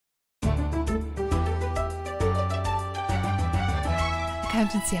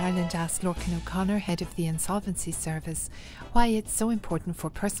Accountancy Ireland asked Lorcan O'Connor, Head of the Insolvency Service, why it's so important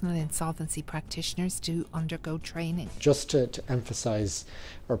for personal insolvency practitioners to undergo training. Just to emphasise,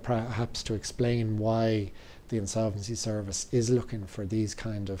 or perhaps to explain why the Insolvency Service is looking for these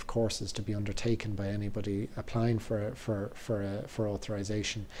kind of courses to be undertaken by anybody applying for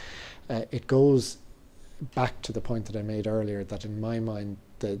authorisation. It goes back to the point that I made earlier, that in my mind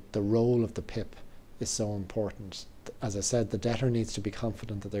the role of the PIP is so important. As I said, the debtor needs to be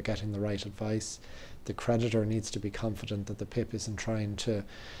confident that they're getting the right advice. The creditor needs to be confident that the PIP isn't trying to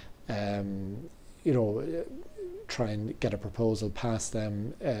try and get a proposal past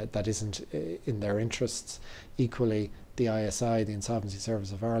them that isn't in their interests. Equally, the ISI, the Insolvency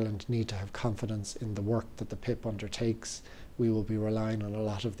Service of Ireland, need to have confidence in the work that the PIP undertakes. We will be relying on a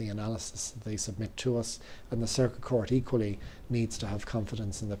lot of the analysis that they submit to us, and the Circuit Court equally needs to have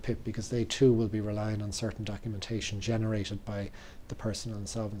confidence in the PIP, because they too will be relying on certain documentation generated by the personal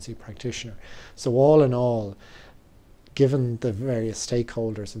insolvency practitioner. So all in all, given the various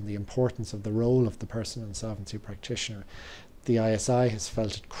stakeholders and the importance of the role of the personal insolvency practitioner, the ISI has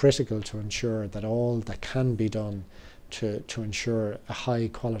felt it critical to ensure that all that can be done to ensure a high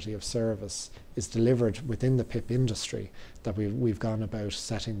quality of service is delivered within the PIP industry, that we've gone about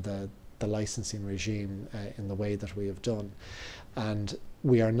setting the licensing regime in the way that we have done. And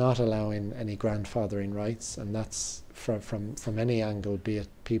we are not allowing any grandfathering rights, and that's from any angle, be it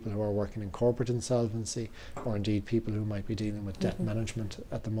people who are working in corporate insolvency or indeed people who might be dealing with debt management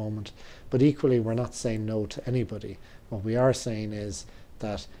at the moment. But equally, we're not saying no to anybody. What we are saying is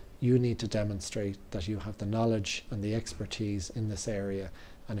that you need to demonstrate that you have the knowledge and the expertise in this area,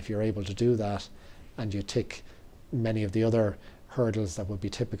 and if you're able to do that and you tick many of the other hurdles that would be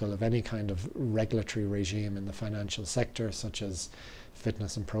typical of any kind of regulatory regime in the financial sector, such as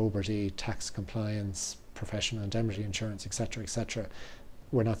fitness and probity, tax compliance, professional indemnity insurance, etc., etc.,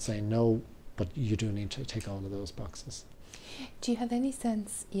 we're not saying no, but you do need to tick all of those boxes. Do you have any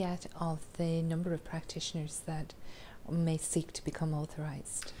sense yet of the number of practitioners that may seek to become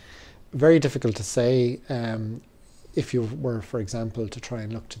authorised? Very difficult to say. If you were, for example, to try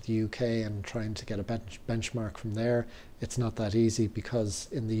and look to the UK and trying to get a benchmark from there, it's not that easy, because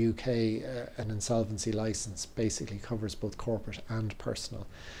in the UK an insolvency licence basically covers both corporate and personal.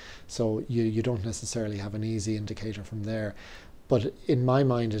 So you don't necessarily have an easy indicator from there. But in my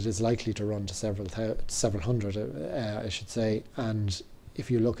mind, it is likely to run to several hundred, I should say. And if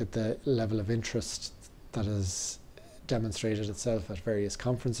you look at the level of interest that has demonstrated itself at various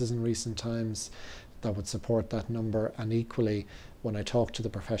conferences in recent times, that would support that number. And equally, when I talk to the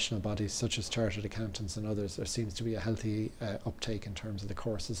professional bodies such as chartered accountants and others, there seems to be a healthy uptake in terms of the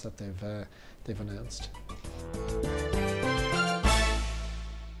courses that they've announced.